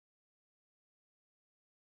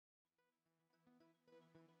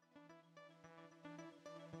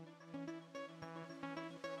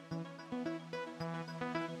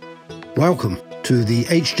Welcome to the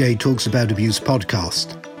HJ Talks About Abuse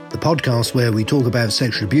podcast, the podcast where we talk about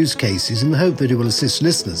sexual abuse cases in the hope that it will assist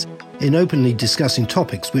listeners in openly discussing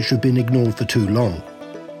topics which have been ignored for too long.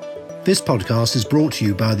 This podcast is brought to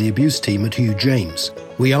you by the abuse team at Hugh James.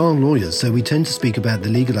 We are lawyers, so we tend to speak about the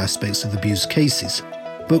legal aspects of abuse cases,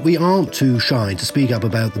 but we aren't too shy to speak up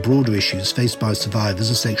about the broader issues faced by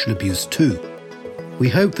survivors of sexual abuse too. We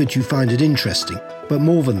hope that you find it interesting, but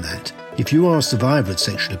more than that, if you are a survivor of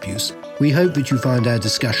sexual abuse, we hope that you find our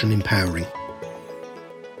discussion empowering.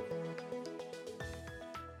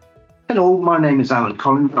 Hello, my name is Alan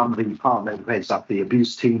Collins. I'm the partner who heads up the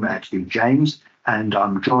abuse team at Hugh James, and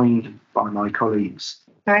I'm joined by my colleagues.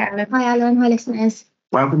 Hi, Alan. Hi, Alan. Hi, listeners.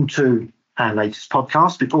 Welcome to our latest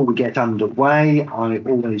podcast. Before we get underway, I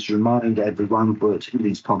always remind everyone that in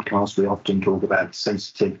these podcasts we often talk about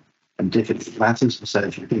sensitive and difficult matters. So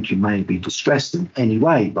if you think you may be distressed in any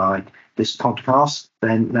way by this podcast,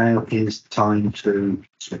 then now is time to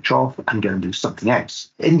switch off and go and do something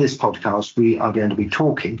else. In this podcast, we are going to be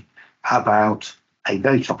talking about a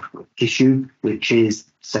very topical issue, which is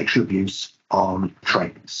sexual abuse on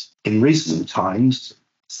trains. In recent times,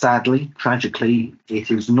 sadly, tragically,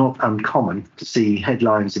 it is not uncommon to see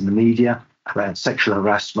headlines in the media about sexual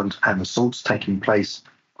harassment and assaults taking place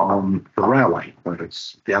on the railway, whether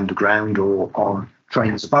it's the underground or on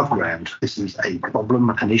trains above ground. This is a problem,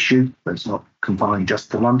 an issue that's not confined just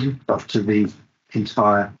to London, but to the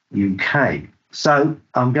entire UK. So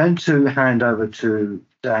I'm going to hand over to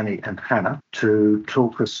Danny and Hannah to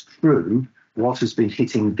talk us through what has been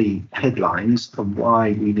hitting the headlines and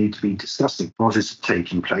why we need to be discussing what is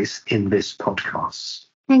taking place in this podcast.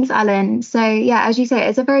 Thanks, Alan. So, as you say,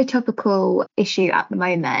 it's a very topical issue at the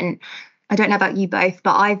moment. I don't know about you both,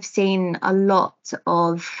 but I've seen a lot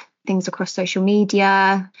of things across social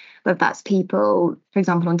media, whether that's people, for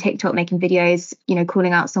example, on TikTok making videos,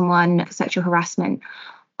 calling out someone for sexual harassment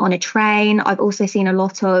on a train. I've also seen a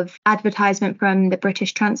lot of advertisement from the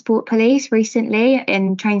British Transport Police recently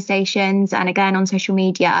in train stations and again on social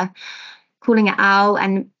media, calling it out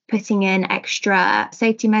and putting in extra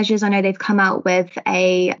safety measures. I know they've come out with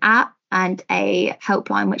an app and a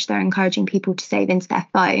helpline which they're encouraging people to save into their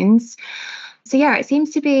phones. So it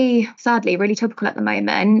seems to be, sadly, really topical at the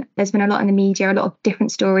moment. There's been a lot in the media, a lot of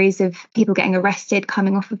different stories of people getting arrested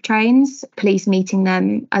coming off of trains, police meeting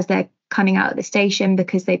them as they're coming out of the station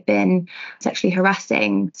because they've been sexually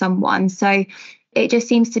harassing someone. So it just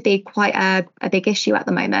seems to be quite a big issue at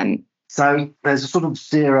the moment. So there's a sort of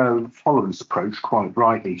zero tolerance approach, quite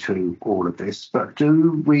rightly, to all of this. But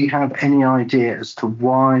do we have any idea as to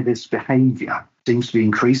why this behaviour seems to be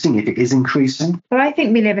increasing, if it is increasing? Well, I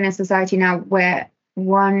think we live in a society now where,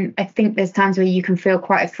 I think there's times where you can feel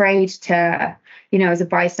quite afraid to, as a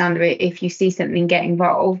bystander, if you see something get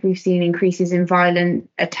involved. We've seen increases in violent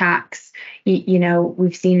attacks.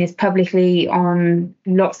 We've seen this publicly on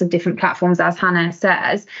lots of different platforms, as Hannah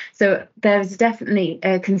says. So there's definitely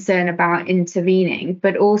a concern about intervening.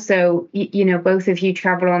 But also, both of you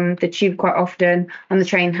travel on the tube quite often, on the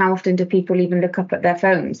train. How often do people even look up at their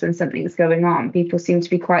phones when something's going on? People seem to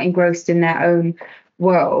be quite engrossed in their own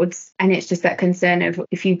worlds, and it's just that concern of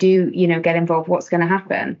if you do get involved, what's going to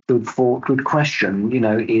happen. Good question.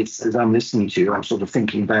 It's, as I'm listening to you, I'm sort of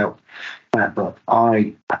thinking about that, but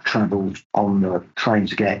I travelled on the train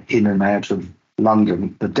to get in and out of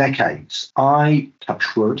London for decades. I,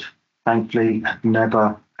 touch wood, thankfully have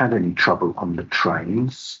never had any trouble on the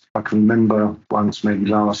trains. I can remember once, maybe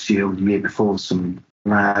last year or the year before, some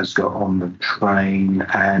lads got on the train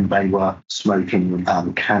and they were smoking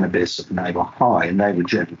cannabis and they were high and they were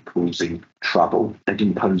generally causing trouble. They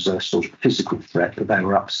didn't pose a sort of physical threat, but they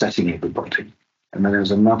were upsetting everybody. And then there was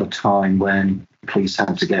another time when police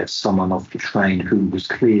had to get someone off the train who was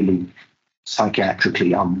clearly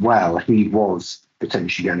psychiatrically unwell. He was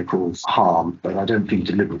potentially going to cause harm, but I don't think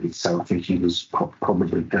deliberately so. I think he was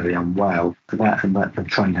probably very unwell for that, and that the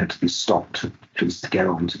train had to be stopped to get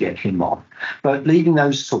on to get him on. But leaving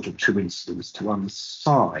those sort of two incidents to one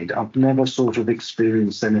side, I've never sort of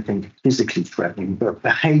experienced anything physically threatening, but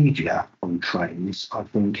behaviour on trains, I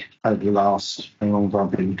think over the last, how long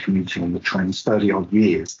I've been commuting on the trains, 30 odd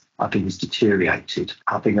years, I think it's deteriorated.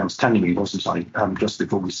 I think I was telling you, wasn't I, just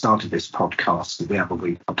before we started this podcast the other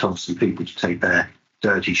week, I told some people to take their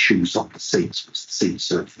dirty shoes off the seats, because the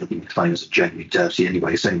seats of the trains are generally dirty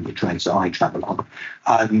anyway, same with the trains that I travel on.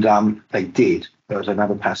 And they did, but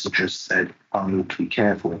another passenger said, I ought to be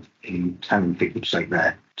careful in telling people to take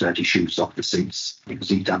their dirty shoes off the seats, because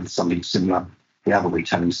he'd done something similar the other week,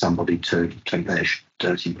 telling somebody to take their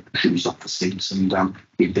dirty shoes off the seats, and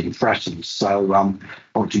he'd been threatened. So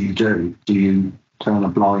what do? Do you turn a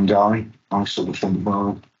blind eye? I sort of think,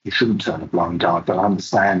 well, you shouldn't turn a blind eye, but I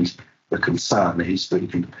understand the concern is that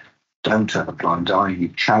if you don't turn a blind eye, you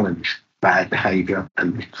challenge bad behaviour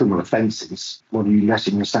and criminal offences, what are you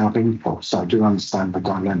letting yourself in for? So I do understand the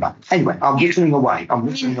dilemma. Anyway, I'm whittling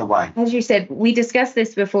away. As you said, we discussed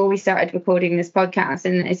this before we started recording this podcast,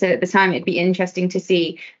 and I said at the time it'd be interesting to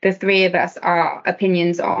see the three of us, our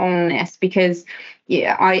opinions on this, because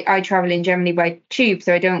I travel in Germany by tube,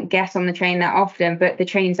 so I don't get on the train that often, but the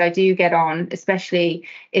trains I do get on, especially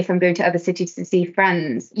if I'm going to other cities to see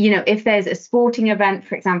friends, if there's a sporting event,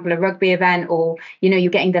 for example, a rugby event, or, you're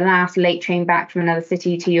getting the last late train back from another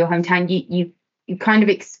city to your hometown, you kind of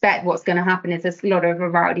expect what's going to happen is there's a lot of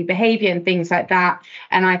rowdy behaviour and things like that.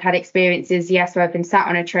 And I've had experiences, where I've been sat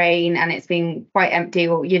on a train and it's been quite empty,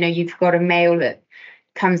 or, you've got a male that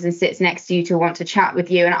comes and sits next to you to want to chat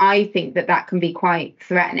with you. And I think that can be quite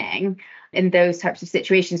threatening in those types of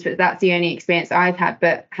situations, but that's the only experience I've had.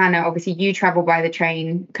 But Hannah, obviously you travel by the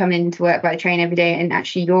train, come into work by the train every day, and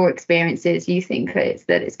actually your experiences, you think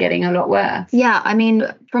that it's getting a lot worse. Yeah, I mean,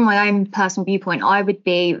 from my own personal viewpoint, I would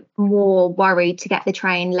be more worried to get the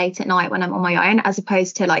train late at night when I'm on my own, as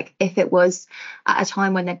opposed to like if it was at a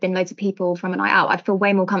time when there'd been loads of people from a night out. I'd feel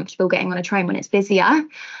way more comfortable getting on a train when it's busier.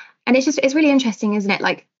 And it's really interesting, isn't it?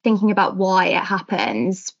 Like thinking about why it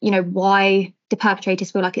happens, why do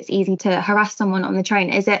perpetrators feel like it's easy to harass someone on the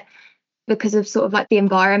train? Is it because of sort of like the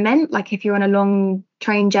environment? Like if you're on a long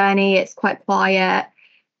train journey, it's quite quiet.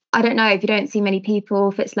 I don't know, if you don't see many people,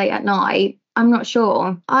 if it's late at night, I'm not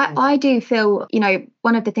sure. I do feel,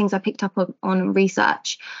 one of the things I picked up on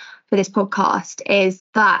research for this podcast is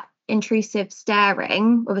that intrusive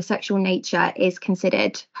staring of a sexual nature is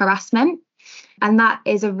considered harassment. And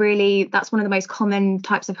that's one of the most common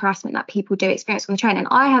types of harassment that people do experience on the train. And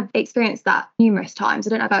I have experienced that numerous times. I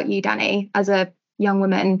don't know about you, Danny, as a young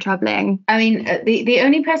woman travelling. I mean, the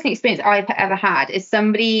only personal experience I've ever had is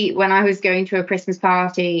somebody, when I was going to a Christmas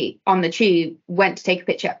party on the tube, went to take a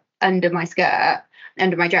picture under my skirt,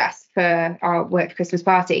 under my dress for our work Christmas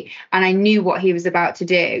party. And I knew what he was about to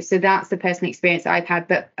do. So that's the personal experience I've had.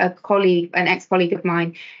 But an ex-colleague of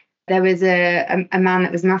mine, there was a man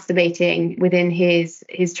that was masturbating within his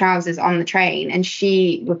trousers on the train, and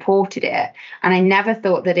she reported it. And I never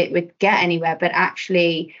thought that it would get anywhere, but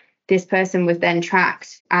actually this person was then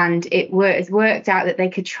tracked, and it worked out that they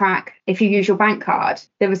could track, if you use your bank card,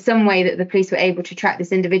 there was some way that the police were able to track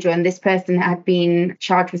this individual, and this person had been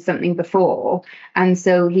charged with something before, and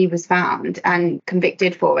so he was found and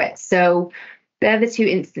convicted for it. So they're the two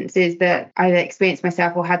instances that I've experienced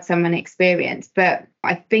myself or had someone experience. But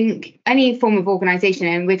I think any form of organisation,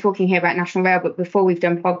 and we're talking here about National Rail, but before we've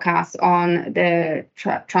done podcasts on the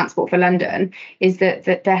Transport for London, is that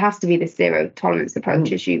there has to be this zero tolerance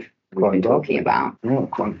approach, as you've been talking about. Yeah,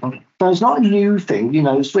 quite funny. So it's not a new thing,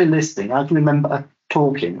 as we're listening. I can remember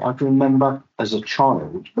as a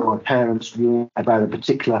child, my parents warned about a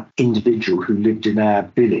particular individual who lived in our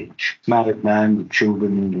village, married man with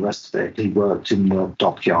children and the rest of it. He worked in the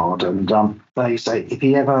dockyard, and they say if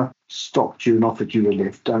he ever stopped you and offered you a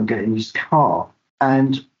lift, don't get in his car.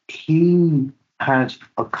 And he had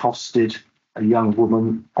accosted a young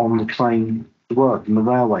woman on the train to work in the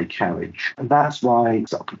railway carriage. And that's why,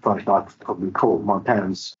 I probably caught my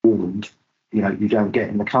parents warned, you don't get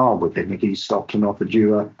in the car with him if he stopped and offered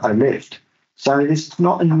you a lift. So it's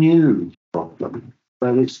not a new problem,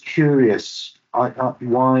 but it's curious.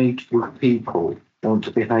 Why would people want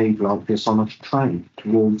to behave like this on a train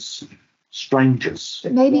towards strangers?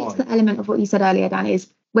 But maybe it's the element of what you said earlier, Danny, is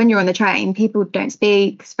when you're on the train, people don't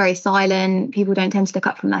speak, it's very silent, people don't tend to look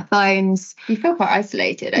up from their phones. You feel quite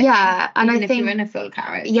isolated. And I think if you're in a full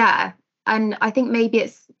carriage. Yeah. And I think maybe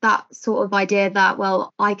it's that sort of idea that,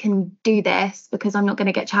 well, I can do this because I'm not going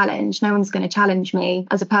to get challenged. No one's going to challenge me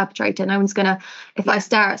as a perpetrator. No one's going to, if I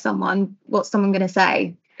stare at someone, what's someone going to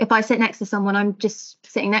say? If I sit next to someone, I'm just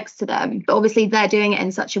sitting next to them. But obviously they're doing it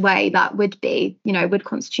in such a way that would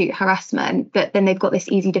constitute harassment, but then they've got this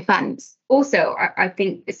easy defense. Also, I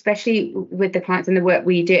think, especially with the clients and the work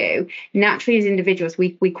we do, naturally as individuals,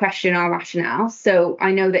 we question our rationale. So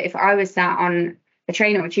I know that if I was sat on a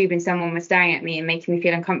train or a tube and someone was staring at me and making me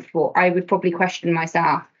feel uncomfortable, I would probably question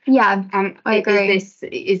myself. Yeah, I agree.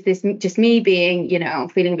 Is this just me being,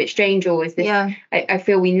 feeling a bit strange, or is this? Yeah. I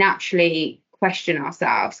feel we naturally question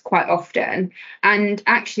ourselves quite often. And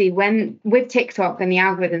actually, with TikTok and the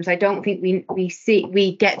algorithms, I don't think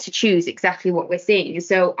we get to choose exactly what we're seeing.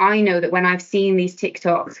 So I know that when I've seen these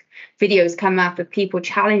TikTok videos come up of people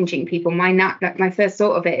challenging people, my first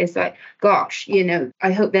thought of it is like, gosh,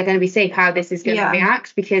 I hope they're going to be safe, how this is going to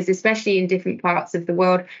react, because especially in different parts of the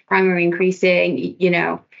world, crime are increasing,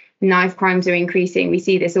 knife crimes are increasing. We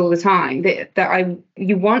see this all the time,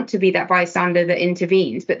 you want to be that bystander that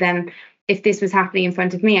intervenes, but then if this was happening in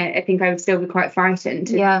front of me, I think I would still be quite frightened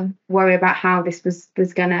to worry about how this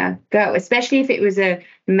was going to go, especially if it was a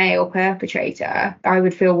male perpetrator. I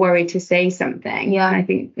would feel worried to say something. And I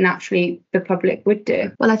think naturally the public would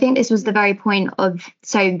do. Well, I think this was the very point of,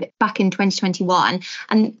 so back in 2021,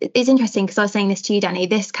 and it's interesting because I was saying this to you, Danny,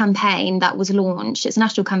 this campaign that was launched, it's a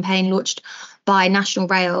national campaign launched by National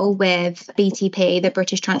Rail with BTP, the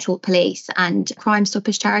British Transport Police, and Crime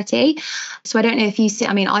Stoppers charity. So I don't know if you see,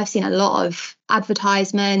 I mean, I've seen a lot of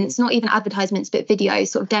advertisements, not even advertisements, but videos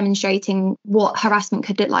sort of demonstrating what harassment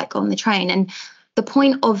could look like on the train. And the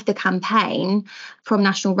point of the campaign from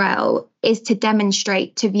National Rail is to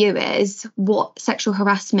demonstrate to viewers what sexual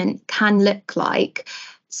harassment can look like,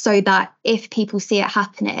 so that if people see it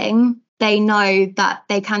happening, they know that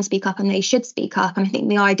they can speak up and they should speak up. And I think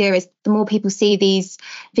the idea is the more people see these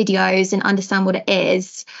videos and understand what it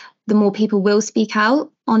is, the more people will speak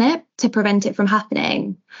out on it to prevent it from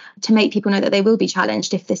happening, to make people know that they will be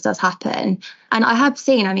challenged if this does happen. And I have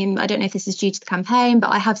seen, I mean, I don't know if this is due to the campaign,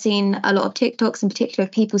 but I have seen a lot of TikToks in particular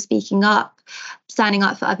of people speaking up, standing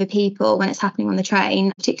up for other people when it's happening on the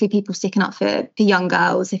train, particularly people sticking up for young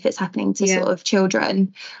girls if it's happening to sort of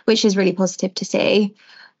children, which is really positive to see,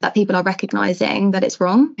 that people are recognising that it's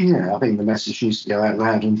wrong. Yeah, I think the message needs to go out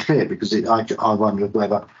loud and clear, because I wonder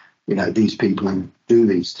whether, these people who do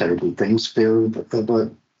these terrible things feel that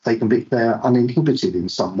they're uninhibited in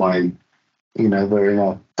some way. They're in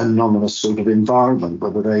an anonymous sort of environment,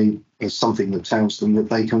 whether it's something that tells them that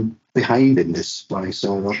they can behave in this way.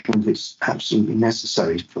 So I think it's absolutely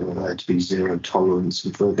necessary for there to be zero tolerance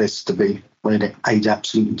and for this to be made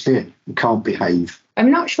absolutely clear. You can't behave.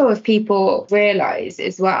 I'm not sure if people realise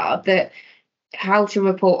as well that how to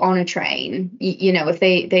report on a train, if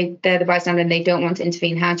they're the bystander and they don't want to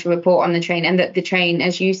intervene, how to report on the train, and that the train,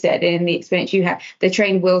 as you said in the experience you had, the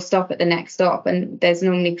train will stop at the next stop and there's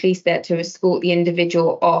normally police there to escort the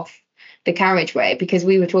individual off the carriageway, because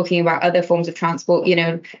we were talking about other forms of transport.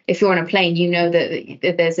 If you're on a plane,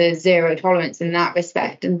 that there's a zero tolerance in that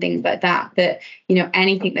respect and things like that,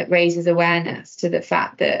 anything that raises awareness to the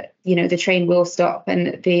fact that the train will stop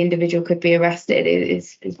and the individual could be arrested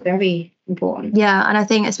is very important. Yeah, and I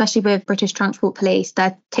think especially with British Transport Police,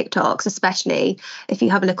 their TikToks, especially if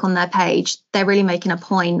you have a look on their page, they're really making a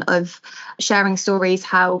point of sharing stories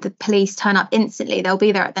how the police turn up instantly. They'll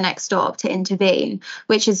be there at the next stop to intervene,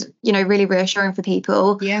 which is really reassuring for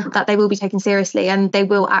people that they will be taken seriously and they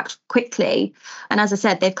will act quickly. And as I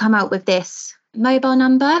said, they've come out with this mobile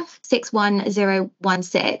number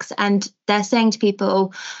 61016, and they're saying to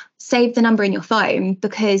people, save the number in your phone,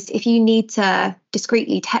 because if you need to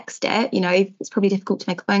discreetly text it, it's probably difficult to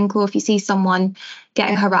make a phone call. If you see someone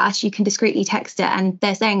getting harassed, you can discreetly text it, and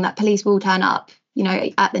they're saying that police will turn up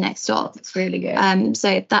at the next stop. It's really good.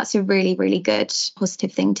 So that's a really, really good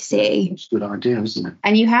positive thing to see. It's a good idea, isn't it?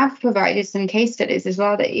 And you have provided some case studies as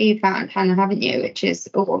well that you found, Hannah, haven't you? Which is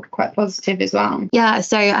quite positive as well. Yeah.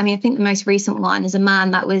 So, I think the most recent one is a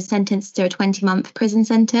man that was sentenced to a 20-month prison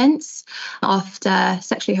sentence after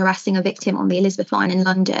sexually harassing a victim on the Elizabeth line in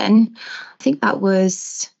London. I think that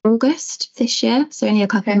was August this year, so only a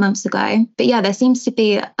couple of months ago. But yeah, there seems to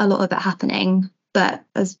be a lot of it happening. But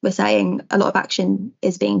as we're saying, a lot of action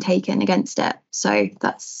is being taken against it. So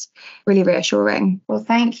that's really reassuring. Well,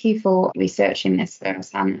 thank you for researching this for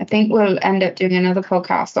us, Hannah. I think we'll end up doing another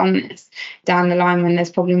podcast on this down the line when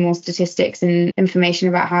there's probably more statistics and information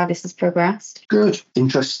about how this has progressed. Good.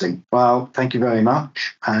 Interesting. Well, thank you very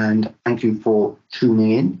much. And thank you for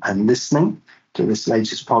tuning in and listening to this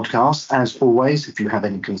latest podcast. As always, if you have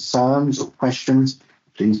any concerns or questions,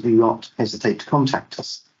 please do not hesitate to contact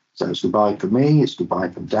us. So it's goodbye from me, it's goodbye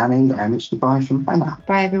from Danny, and it's goodbye from Hannah.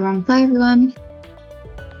 Bye, everyone. Bye, everyone.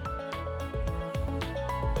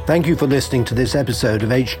 Thank you for listening to this episode of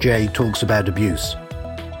HJ Talks About Abuse.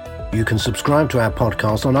 You can subscribe to our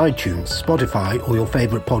podcast on iTunes, Spotify, or your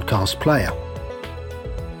favourite podcast player.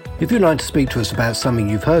 If you'd like to speak to us about something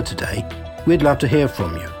you've heard today, we'd love to hear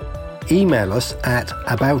from you. Email us at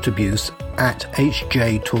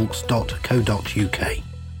aboutabuse@hjtalks.co.uk.